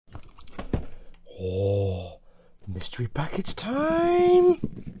Oh, mystery package time!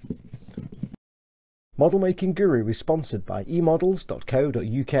 Model Making Guru is sponsored by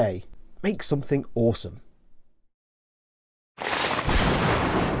emodels.co.uk. Make something awesome.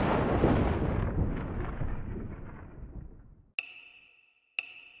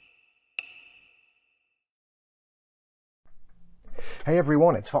 Hey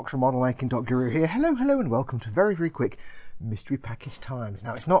everyone, it's Foxx from Modelmaking.guru here. Hello, and welcome to very quick mystery package times.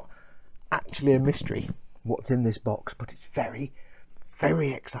 Now, it's not actually a mystery what's in this box, but it's very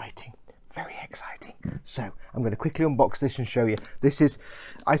exciting. Very exciting. So I'm going to quickly unbox this and show you.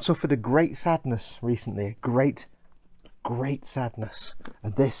 I suffered a great sadness recently, a great sadness,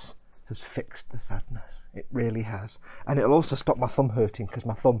 and this has fixed the sadness. It really has. And it'll also stop my thumb hurting, because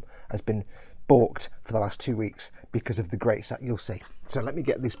my thumb has been balked for the last 2 weeks because of the great sadness. You'll see. So let me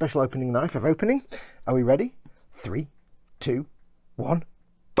get the special opening knife of opening. Are we ready? 3, 2, 1.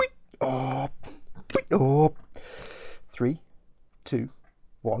 Oh, oh. 3, 2,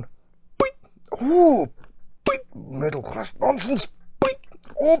 1. Oh, middle class nonsense.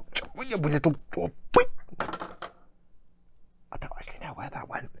 Oh, little. Oh, I don't actually know where that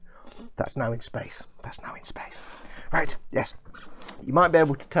went. That's now in space. Right, yes. You might be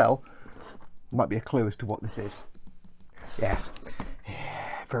able to tell. There might be a clue as to what this is. Yes.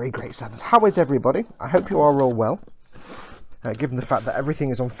 Very great sadness. How is everybody? I hope you are all well. Given the fact that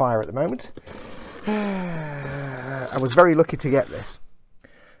everything is on fire at the moment. I was very lucky to get this.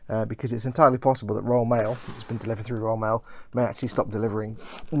 Because it's entirely possible that Royal Mail, it's been delivered through Royal Mail, may actually stop delivering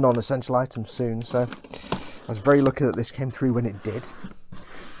non-essential items soon. So I was very lucky that this came through when it did.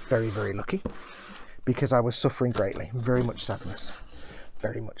 Very lucky. Because I was suffering greatly. Very much sadness.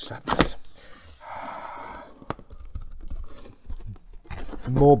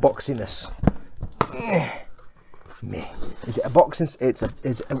 More boxiness. Is it a box?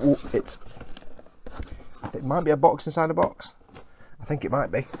 It might be a box inside a box. I think it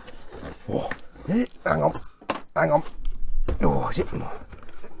might be. Oh, hang on. Oh, is it? Hang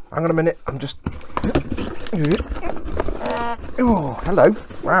on a minute. I'm just. Oh, hello.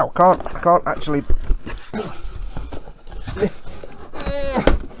 Wow, I can't actually.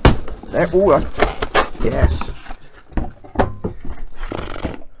 There. Oh, yes.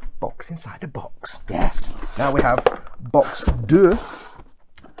 Box inside a box. Yes. Now we have box 2,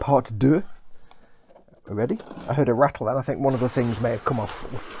 part 2. Ready? I heard a rattle and I think one of the things may have come off.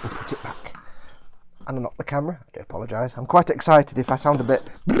 We'll put it back. And I knocked the camera. I do apologise. I'm quite excited. If I sound a bit,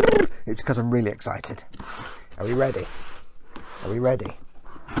 it's because I'm really excited. Are we ready? Oh,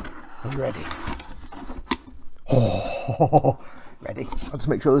 ready. I'll just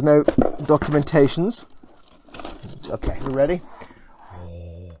make sure there's no documentations. Okay, we ready?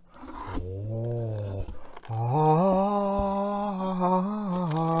 Oh,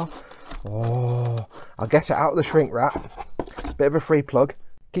 I'll get it out of the shrink wrap. Bit of a free plug.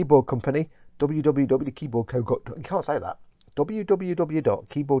 Keyboard company, www.keyboardco.com. You can't say that.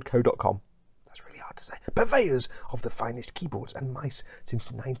 www.keyboardco.com. That's really hard to say. Purveyors of the finest keyboards and mice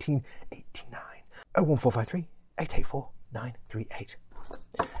since 1989. 01453 884 938.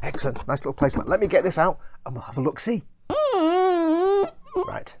 Excellent. Nice little placement. Let me get this out and we'll have a look-see.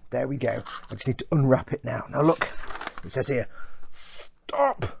 Right, there we go. I just need to unwrap it now. Now look, it says here,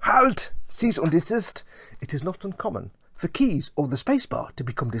 stop, halt, cease and desist. It is not uncommon for keys or the spacebar to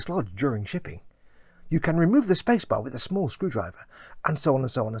become dislodged during shipping. You can remove the spacebar with a small screwdriver, and so on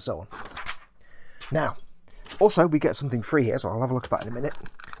and so on and so on. Now, also we get something free here, so I'll have a look at that in a minute.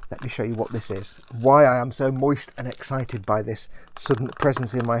 Let me show you what this is. Why I am so moist and excited by this sudden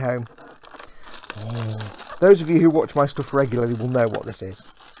presence in my home. Oh. Those of you who watch my stuff regularly will know what this is.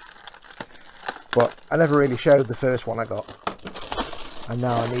 But I never really showed the first one I got. And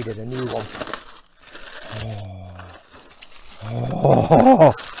now I needed a new one.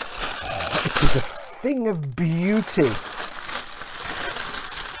 Oh. It is a thing of beauty.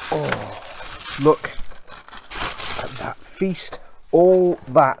 Oh, look at that. Feast all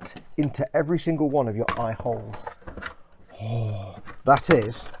that into every single one of your eye holes. Oh, that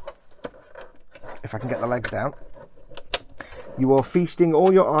is... If I can get the legs down, you are feasting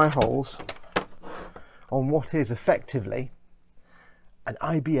all your eye holes on what is effectively an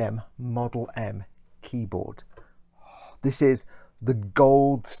IBM Model M keyboard. This is the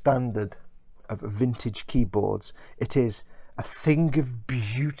gold standard of vintage keyboards. It is a thing of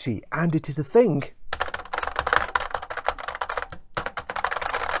beauty, and it is a thing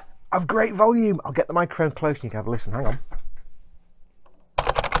of great volume. I'll get the microphone close and you can have a listen. Hang on.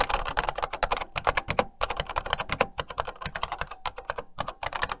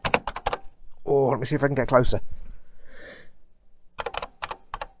 Oh, let me see if I can get closer.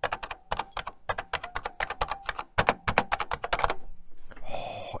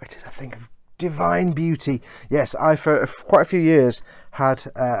 thing of divine beauty. Yes, I for quite a few years had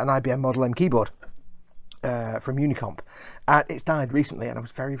an IBM Model M keyboard from Unicomp, and it's died recently, and I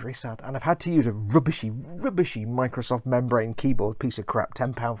was very, very sad. And I've had to use a rubbishy Microsoft membrane keyboard, piece of crap,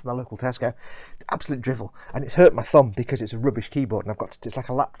 £10 from the local Tesco. It's absolute drivel, and it's hurt my thumb because it's a rubbish keyboard, and it's like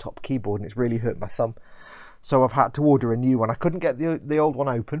a laptop keyboard, and it's really hurt my thumb. So I've had to order a new one. I couldn't get the old one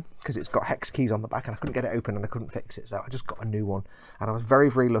open because it's got hex keys on the back, and I couldn't get it open, and I couldn't fix it. So I just got a new one, and I was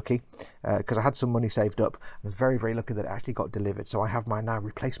very, very lucky because I had some money saved up. I was very, very lucky that it actually got delivered. So I have my now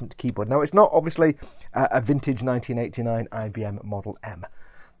replacement keyboard. Now, it's not obviously a vintage 1989 IBM Model M.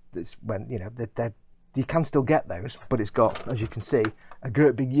 It's when, you know, you can still get those, but it's got, as you can see, a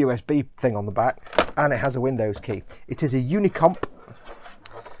great big USB thing on the back, and it has a Windows key. It is a Unicomp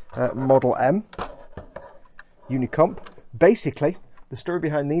Model M. Unicomp. Basically, the story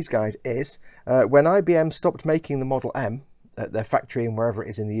behind these guys is when IBM stopped making the Model M at their factory and wherever it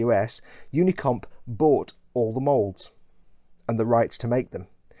is in the US, Unicomp bought all the molds and the rights to make them.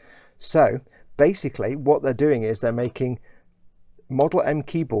 So basically what they're doing is they're making Model M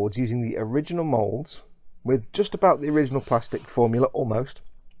keyboards using the original molds with just about the original plastic formula, almost.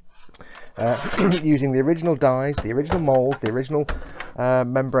 Using the original dies, the original mold, the original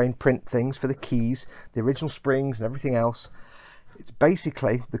membrane print things for the keys, the original springs and everything else. It's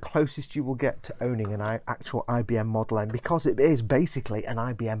basically the closest you will get to owning an actual IBM Model M, because it is basically an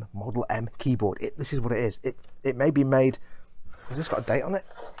IBM Model M keyboard. This is what it is. It may be made... Has this got a date on it?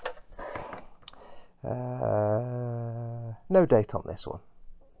 No date on this one.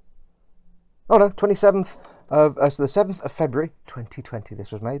 Oh no, 27th of, so the 7th of February 2020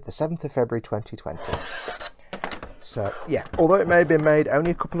 this was made, the 7th of February 2020. So yeah, although it may have been made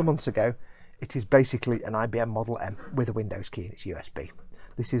only a couple of months ago, it is basically an IBM Model M with a Windows key and it's USB.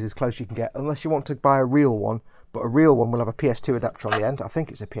 This is as close as you can get, unless you want to buy a real one, but a real one will have a PS2 adapter on the end. I think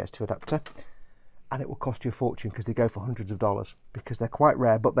it's a PS2 adapter, and it will cost you a fortune because they go for hundreds of dollars, because they're quite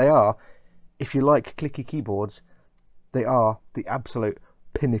rare, but they are, if you like clicky keyboards, they are the absolute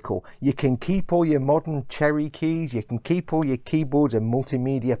pinnacle. You can keep all your modern cherry keys, you can keep all your keyboards and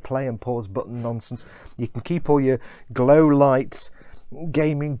multimedia play and pause button nonsense, you can keep all your glow lights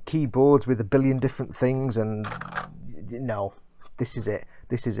gaming keyboards with a billion different things, and no, this is it.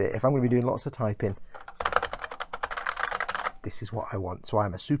 This is it. If I'm going to be doing lots of typing, this is what I want. So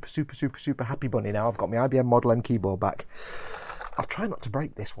I'm a super happy bunny now. I've got my IBM Model M keyboard back. I'll try not to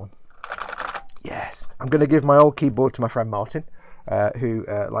break this one. Yes, I'm going to give my old keyboard to my friend Martin, who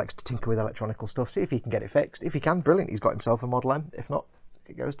likes to tinker with electronical stuff. See if he can get it fixed. If he can, brilliant, he's got himself a Model M. If not,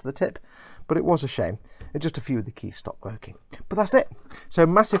 it goes to the tip. But it was a shame. Just a few of the keys stopped working. But that's it. So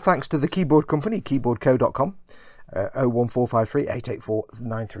massive thanks to the keyboard company, keyboardco.com, 01453 884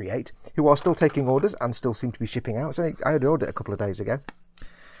 938, who are still taking orders and still seem to be shipping out. I had ordered it a couple of days ago.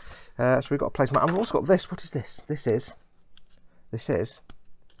 So we've got a placement. And we've also got this. What is this? This is...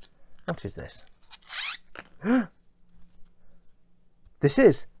 What is this? This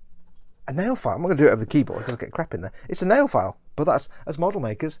is a nail file. I'm not going to do it over the keyboard because I'll get crap in there. It's a nail file, but that's, as model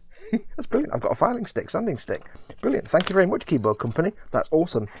makers, that's brilliant. I've got a filing stick, sanding stick. Brilliant. Thank you very much, keyboard company. That's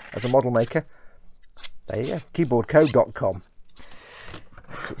awesome. As a model maker, there you go. Keyboardco.com.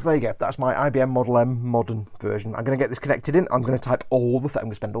 So there you go. That's my IBM Model M modern version. I'm going to get this connected in. I'm going to type all the I'm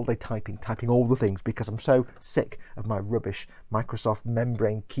going to spend all day typing all the things, because I'm so sick of my rubbish Microsoft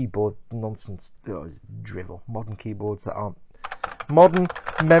membrane keyboard nonsense. Oh, it's drivel. Modern keyboards that aren't modern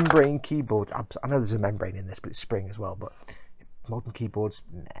membrane keyboards. I know there's a membrane in this, but it's spring as well. But modern keyboards,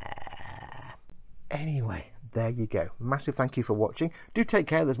 nah. Anyway, there you go. Massive thank you for watching. Do take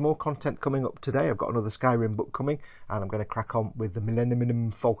care. There's more content coming up today. I've got another Skyrim book coming, and I'm going to crack on with the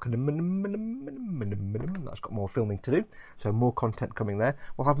Millennium Falcon. That's got more filming to do, so more content coming there.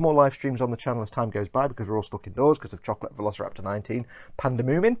 We'll have more live streams on the channel as time goes by, because we're all stuck indoors because of Chocolate Velociraptor 19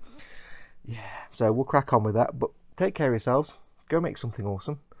 Pandemoomin. Yeah, so we'll crack on with that. But take care of yourselves. Go make something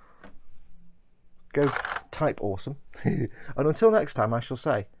awesome. Go type awesome. And until next time, I shall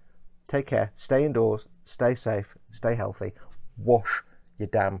say, take care, stay indoors, stay safe, stay healthy, wash your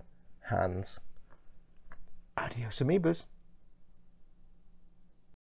damn hands. Adios, amoebas.